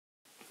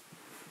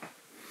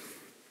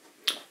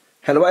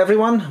Hello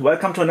everyone,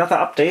 welcome to another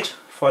update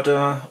for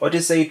the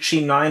Odyssey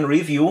G9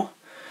 review.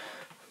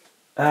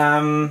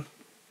 Many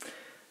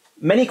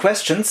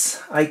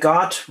questions I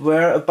got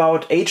were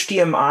about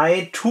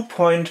HDMI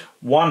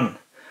 2.1.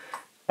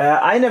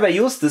 I never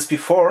used this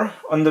before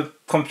on the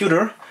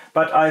computer,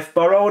 but I've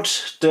borrowed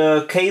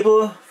the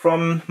cable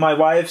from my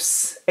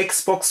wife's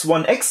Xbox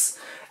One X,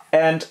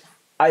 and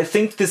I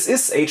think this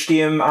is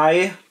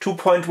HDMI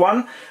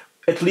 2.1.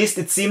 At least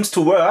it seems to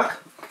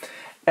work.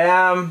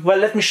 Well,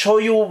 let me show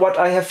you what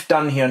I have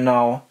done here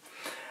now.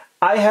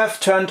 I have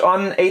turned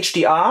on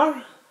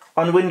HDR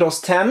on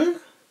Windows 10,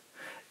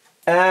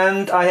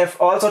 and I have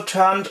also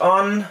turned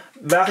on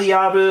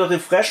variable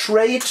refresh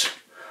rate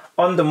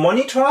on the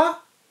monitor,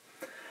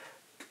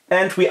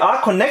 and we are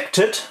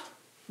connected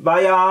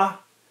via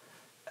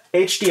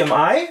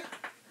HDMI.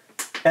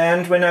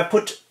 And when I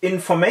put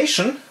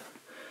information,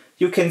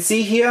 you can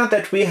see here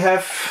that we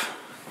have,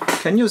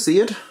 can you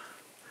see it?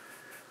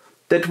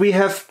 That we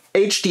have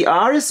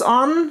HDR is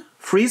on,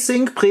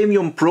 FreeSync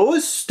Premium Pro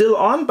is still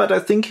on, but I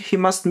think he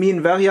must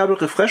mean variable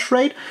refresh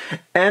rate.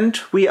 And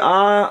we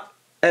are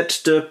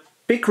at the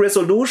big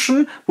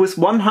resolution with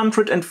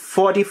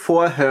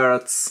 144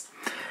 Hz.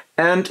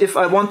 And if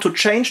I want to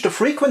change the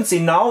frequency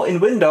now in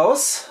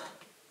Windows,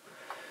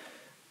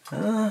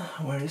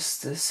 where is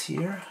this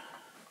here?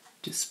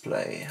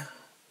 Display.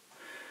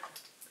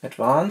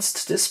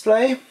 Advanced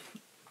display.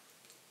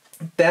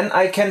 Then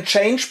I can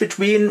change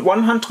between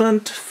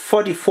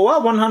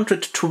 144,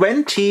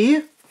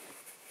 120,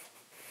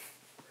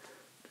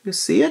 you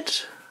see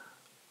it?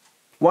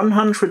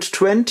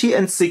 120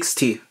 and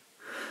 60.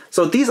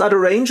 So these are the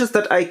ranges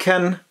that I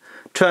can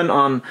turn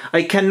on.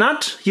 I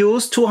cannot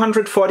use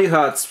 240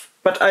 Hz,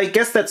 but I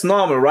guess that's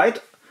normal, right?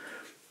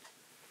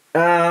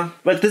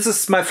 But this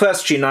is my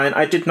first G9.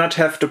 I did not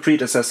have the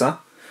predecessor,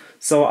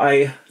 so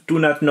I do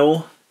not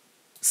know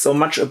so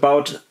much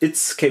about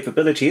its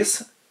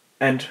capabilities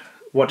and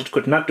what it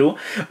could not do.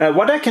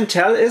 What I can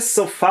tell is,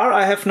 so far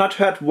I have not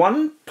heard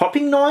one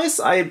popping noise.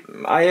 I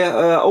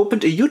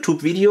opened a YouTube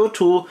video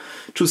to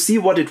see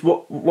what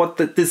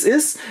this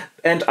is,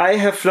 and I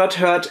have not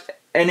heard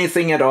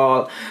anything at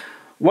all.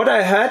 What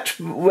I heard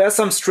were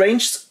some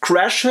strange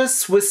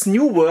crashes with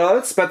new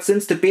worlds, but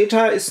since the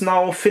beta is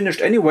now finished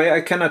anyway,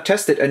 I cannot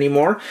test it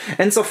anymore.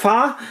 And so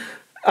far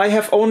I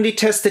have only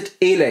tested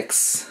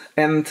Elex,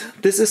 and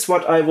this is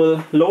what I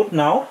will load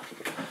now.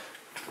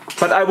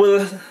 But I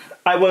will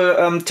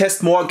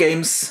test more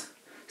games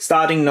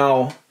starting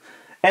now.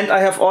 And I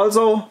have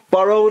also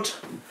borrowed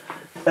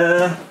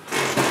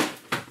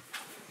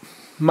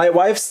my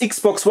wife's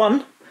Xbox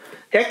One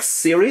X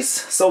series,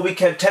 so we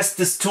can test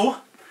this too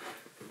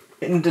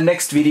in the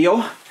next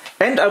video.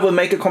 And I will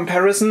make a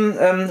comparison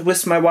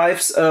with my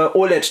wife's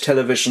OLED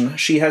television.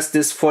 She has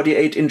this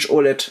 48-inch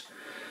OLED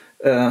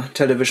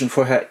television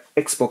for her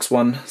Xbox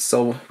One,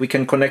 so we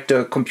can connect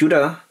the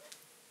computer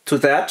to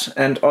that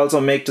and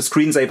also make the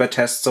screensaver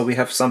test, so we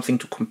have something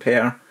to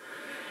compare.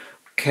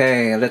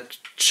 Okay, let's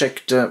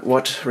check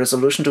what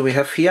resolution do we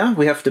have here.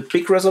 We have the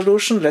big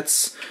resolution.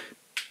 Let's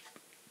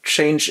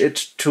change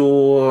it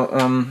to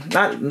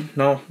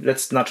no,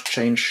 let's not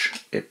change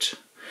it.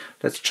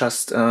 Let's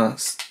just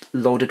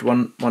load it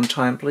one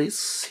time,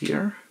 please.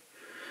 Here,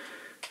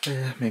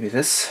 maybe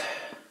this.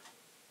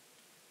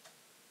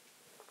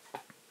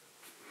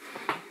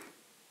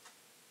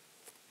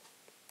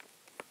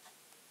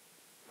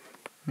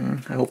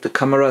 I hope the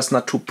camera is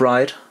not too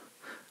bright.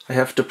 I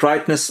have the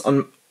brightness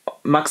on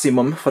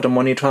maximum for the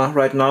monitor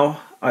right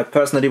now. I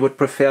personally would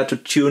prefer to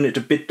tune it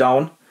a bit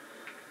down.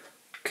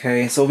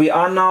 Okay, so we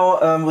are now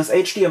with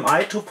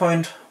HDMI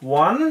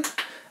 2.1,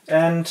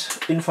 and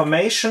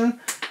information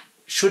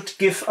should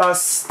give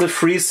us the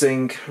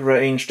FreeSync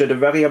range, the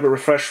variable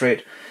refresh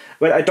rate.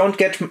 Well, I don't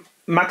get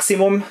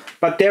maximum,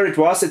 but there it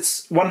was.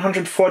 It's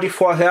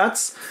 144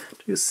 Hz.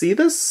 Do you see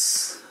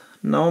this?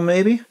 No,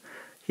 maybe?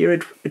 Here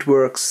it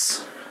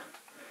works.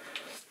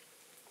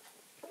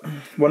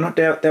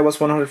 There was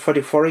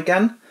 144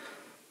 again.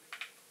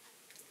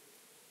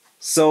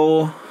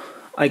 So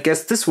I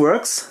guess this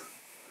works.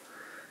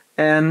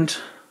 And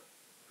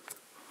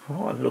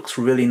oh, it looks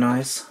really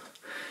nice.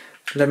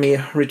 Let me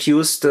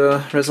reduce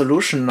the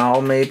resolution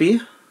now,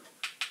 maybe.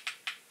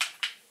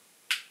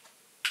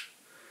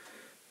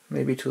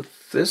 Maybe to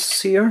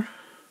this here.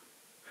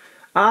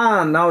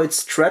 Ah, now it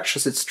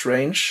stretches it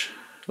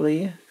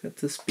strangely. Could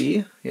this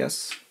be?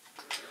 Yes.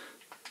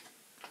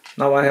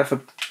 Now I have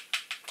a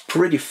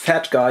pretty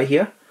fat guy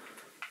here.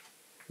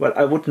 Well,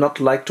 I would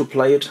not like to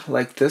play it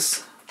like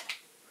this.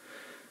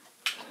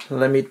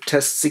 Let me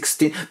test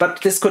 16.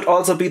 But this could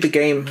also be the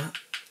game.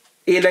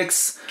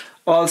 Elex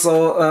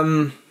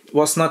also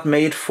was not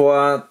made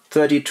for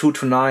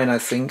 32:9, I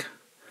think.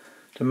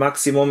 The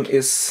maximum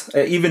is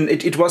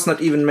it was not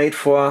even made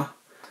for.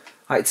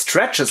 It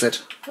stretches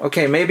it.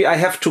 Okay, maybe I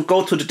have to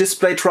go to the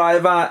display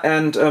driver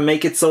and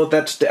make it so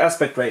that the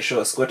aspect ratio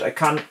is good. I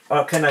can't.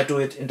 Can I do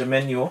it in the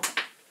menu?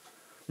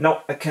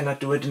 No, I cannot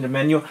do it in the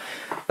menu.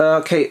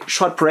 Okay,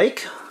 short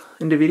break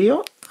in the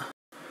video.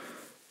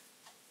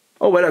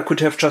 Oh well, I could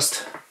have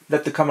just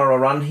let the camera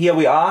run. Here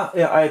we are.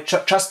 I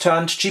just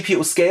turned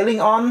GPU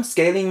scaling on.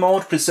 Scaling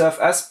mode, preserve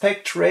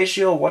aspect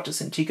ratio. What is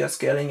integer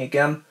scaling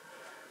again?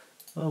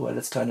 Oh, well,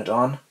 let's turn it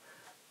on.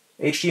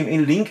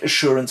 HDMI link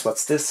assurance.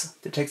 What's this?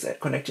 Detects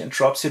connection and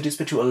drops your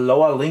display to a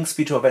lower link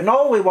speed to a...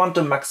 No, we want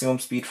the maximum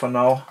speed for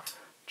now.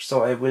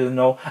 So I will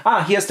know.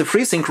 Ah, here's the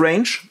FreeSync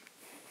range.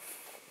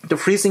 The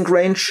FreeSync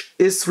range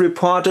is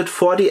reported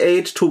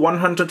 48 to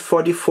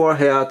 144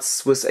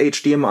 Hz with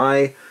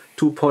HDMI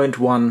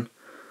 2.1.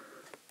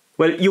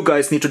 Well, you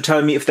guys need to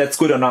tell me if that's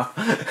good or not.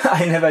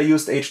 I never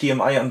used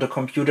HDMI on the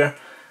computer.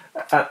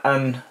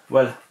 And,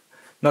 well,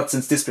 not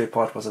since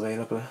DisplayPort was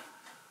available.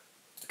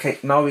 Okay,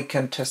 now we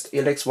can test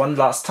Elex one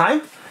last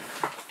time.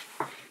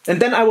 And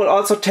then I will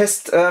also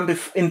test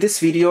in this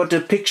video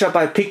the picture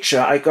by picture.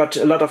 I got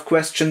a lot of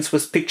questions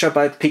with picture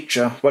by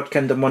picture. What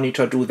can the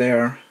monitor do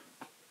there?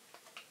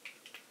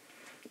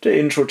 The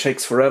intro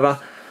takes forever.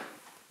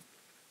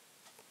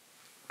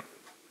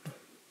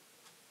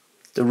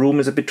 The room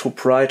is a bit too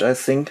bright, I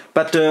think.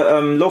 But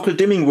the local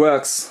dimming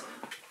works.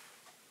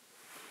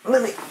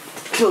 Let me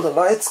kill the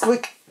lights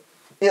quick.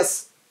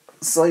 Yes,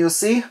 so you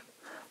see,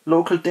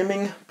 local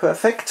dimming,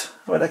 perfect.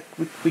 Well,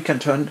 we can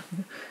turn...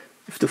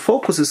 If the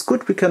focus is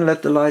good, we can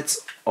let the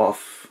lights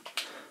off.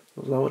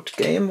 Load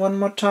game one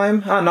more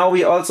time. Ah, now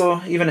we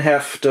also even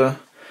have the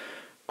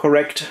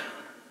correct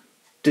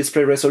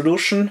display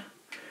resolution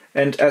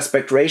and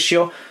aspect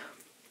ratio.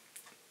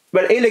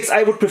 Well, Elex,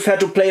 I would prefer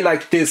to play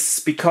like this,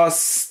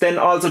 because then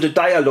also the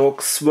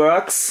dialogues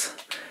works.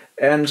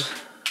 And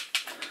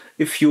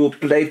if you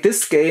play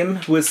this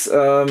game with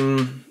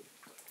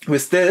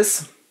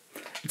this,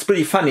 it's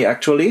pretty funny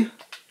actually.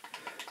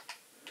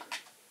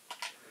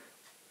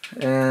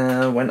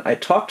 When I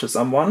talk to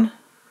someone,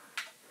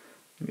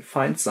 let me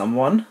find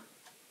someone.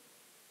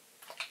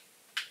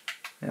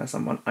 Yeah,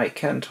 someone I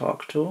can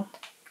talk to.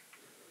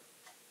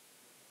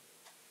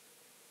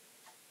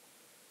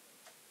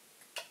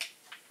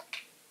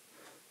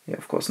 Yeah,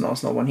 of course, now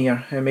there's no one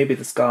here. Maybe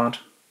this guard.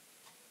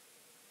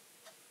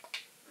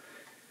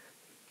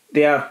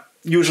 Yeah,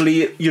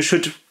 usually you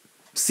should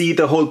see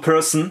the whole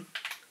person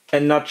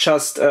and not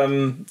just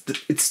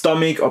its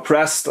stomach or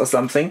breast or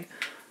something.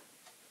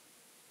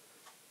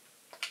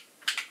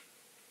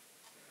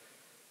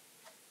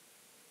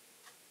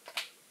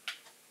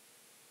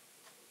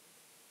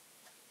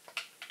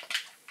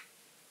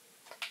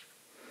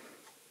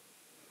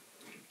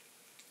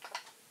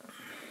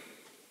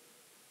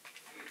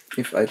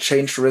 If I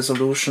change the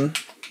resolution,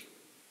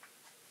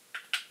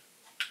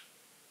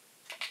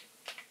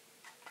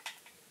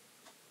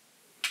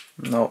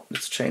 no,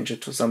 let's change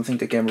it to something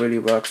the game really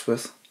works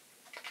with.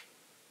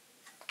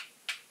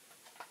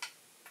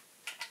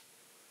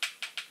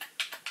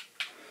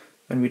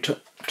 When we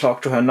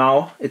talk to her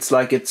now, it's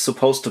like it's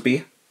supposed to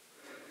be.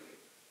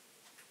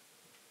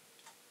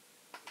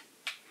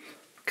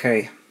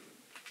 Okay.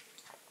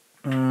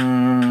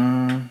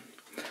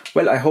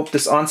 Well, I hope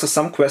this answers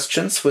some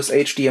questions with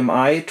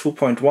HDMI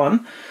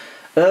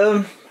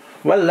 2.1.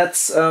 Well,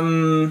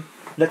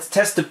 let's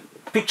test the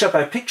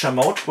picture-by-picture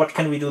mode. What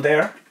can we do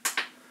there?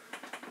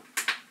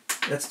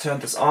 Let's turn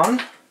this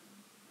on.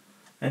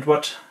 And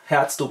what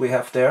hertz do we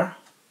have there?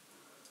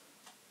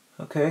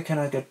 Okay, can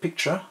I get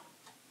picture?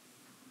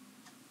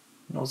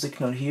 No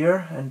signal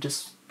here, and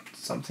this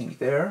something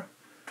there.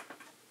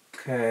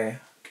 Okay.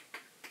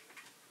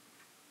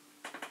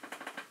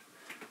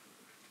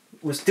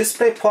 With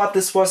DisplayPort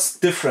this was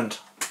different.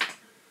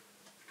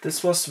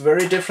 This was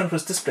very different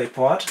with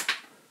DisplayPort.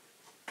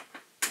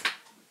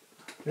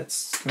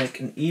 Let's make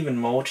an even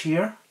mode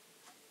here.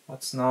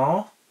 What's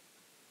now?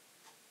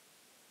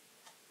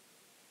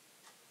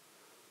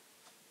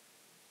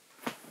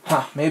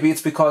 Maybe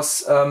it's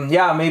because,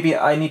 yeah, maybe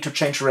I need to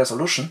change the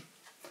resolution.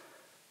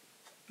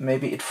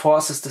 Maybe it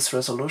forces this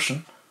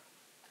resolution.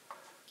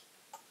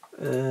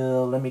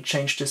 Let me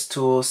change this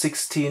to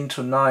 16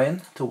 to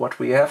 9 to what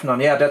we have now.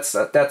 Yeah, that's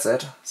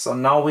it. So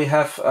now we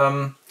have,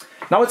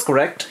 now it's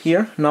correct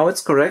here. Now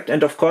it's correct.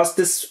 And of course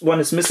this one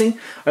is missing.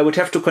 I would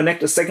have to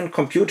connect a second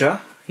computer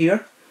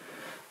here.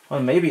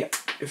 Well, maybe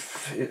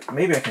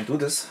maybe I can do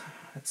this.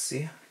 Let's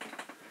see.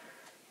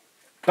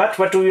 But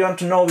what do we want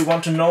to know? We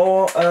want to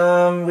know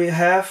we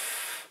have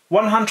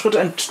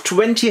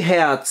 120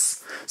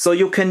 Hertz. So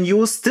you can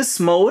use this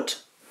mode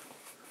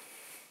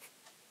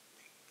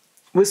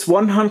with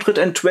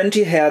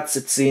 120 Hertz,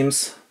 it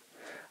seems.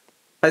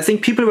 I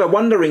think people were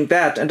wondering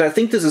that, and I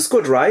think this is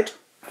good, right?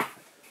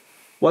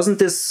 Wasn't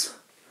this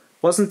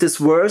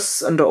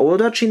worse on the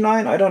older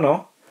G9? I don't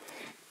know.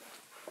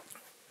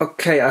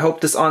 Okay, I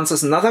hope this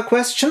answers another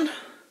question.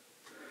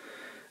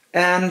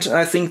 And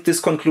I think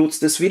this concludes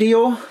this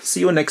video.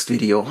 See you next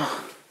video.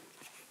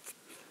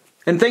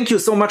 And thank you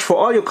so much for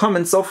all your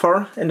comments so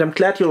far, and I'm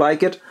glad you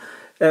like it.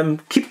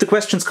 Keep the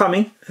questions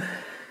coming.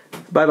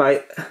 Bye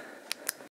bye.